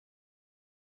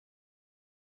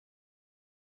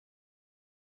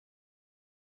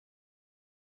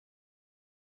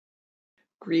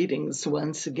Greetings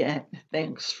once again.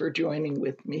 Thanks for joining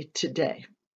with me today.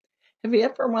 Have you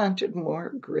ever wanted more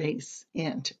grace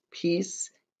and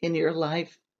peace in your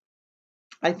life?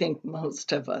 I think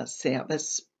most of us have,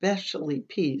 especially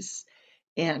peace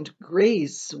and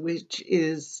grace, which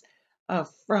is,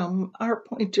 from our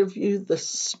point of view, the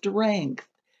strength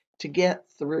to get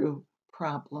through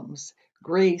problems,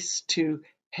 grace to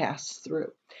pass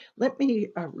through. Let me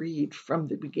read from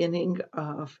the beginning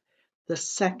of the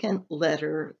second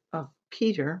letter of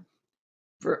Peter,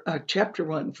 chapter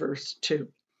 1, verse 2.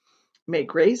 May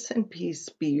grace and peace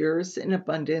be yours in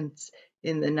abundance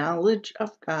in the knowledge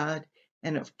of God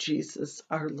and of Jesus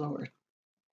our Lord.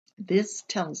 This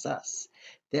tells us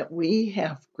that we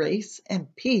have grace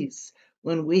and peace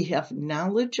when we have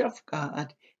knowledge of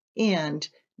God and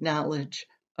knowledge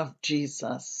of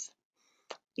Jesus.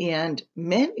 And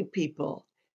many people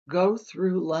go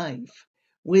through life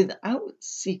without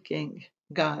seeking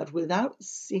God, without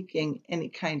seeking any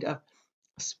kind of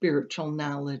spiritual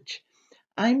knowledge.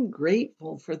 I'm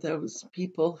grateful for those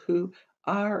people who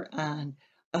are on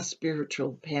a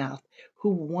spiritual path, who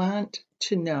want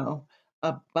to know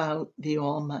about the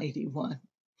Almighty One.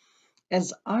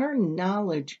 As our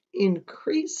knowledge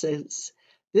increases,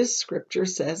 this scripture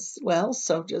says, well,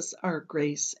 so does our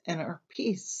grace and our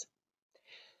peace.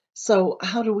 So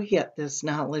how do we get this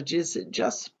knowledge? Is it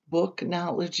just book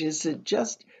knowledge? Is it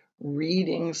just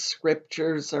reading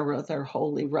scriptures or other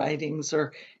holy writings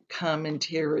or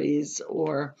commentaries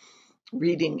or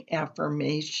reading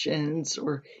affirmations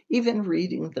or even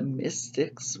reading the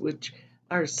mystics, which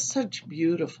are such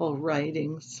beautiful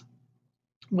writings?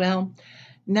 Well,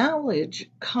 knowledge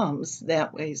comes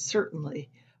that way, certainly,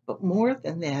 but more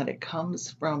than that, it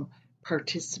comes from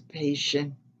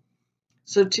participation.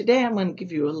 So today I'm going to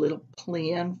give you a little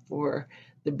plan for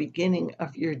the beginning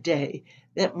of your day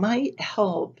that might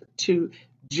help to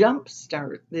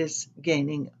jumpstart this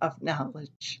gaining of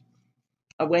knowledge,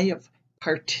 a way of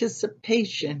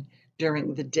participation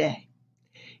during the day.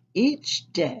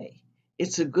 Each day,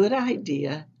 it's a good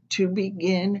idea to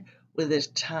begin with a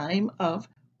time of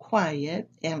quiet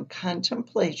and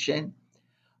contemplation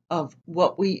of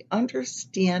what we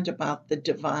understand about the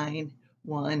Divine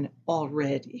One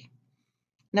already.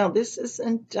 Now, this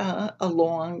isn't a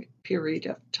long period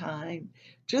of time,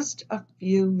 just a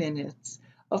few minutes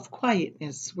of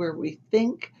quietness where we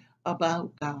think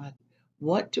about God.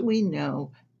 What do we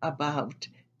know about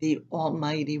the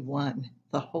Almighty One,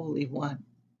 the Holy One?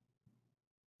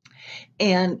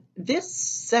 And this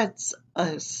sets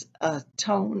us a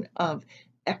tone of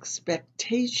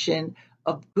expectation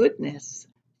of goodness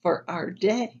for our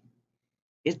day.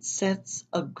 It sets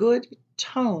a good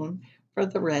tone for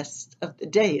the rest of the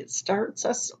day. It starts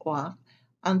us off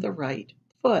on the right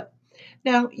foot.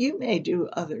 Now, you may do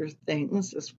other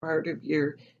things as part of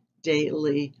your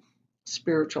daily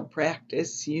spiritual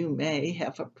practice. You may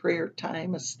have a prayer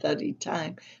time, a study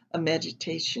time, a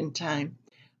meditation time.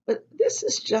 But this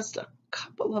is just a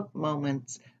couple of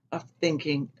moments of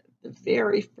thinking, the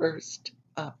very first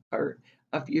part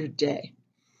of your day.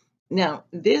 Now,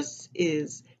 this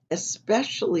is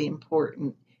especially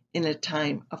important in a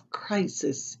time of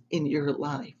crisis in your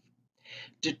life.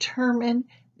 Determine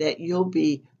that you'll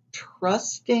be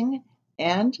trusting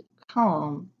and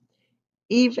calm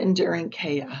even during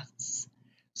chaos.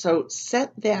 So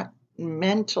set that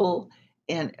mental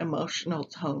and emotional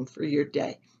tone for your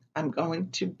day. I'm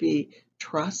going to be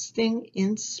trusting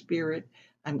in spirit.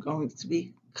 I'm going to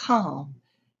be calm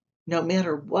no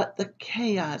matter what the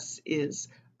chaos is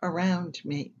around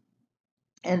me.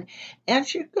 And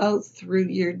as you go through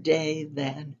your day,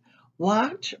 then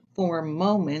watch for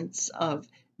moments of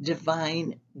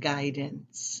divine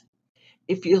guidance.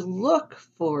 If you look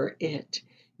for it,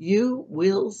 you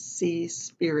will see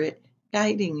Spirit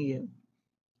guiding you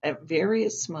at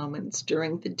various moments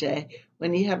during the day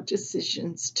when you have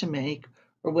decisions to make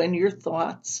or when your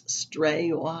thoughts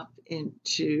stray off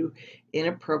into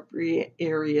inappropriate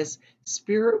areas.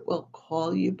 Spirit will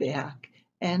call you back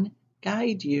and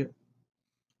guide you.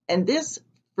 And this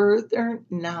further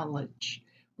knowledge,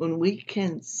 when we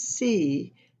can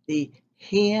see the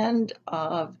hand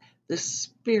of the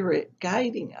Spirit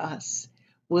guiding us,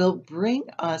 will bring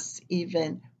us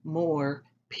even more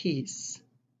peace.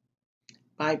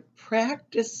 By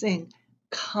practicing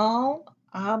calm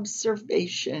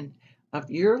observation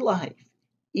of your life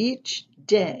each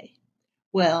day,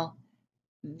 well,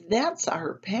 that's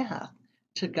our path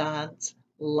to God's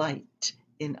light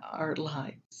in our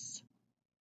lives.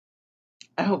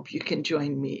 I hope you can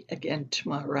join me again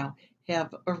tomorrow.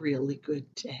 Have a really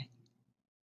good day.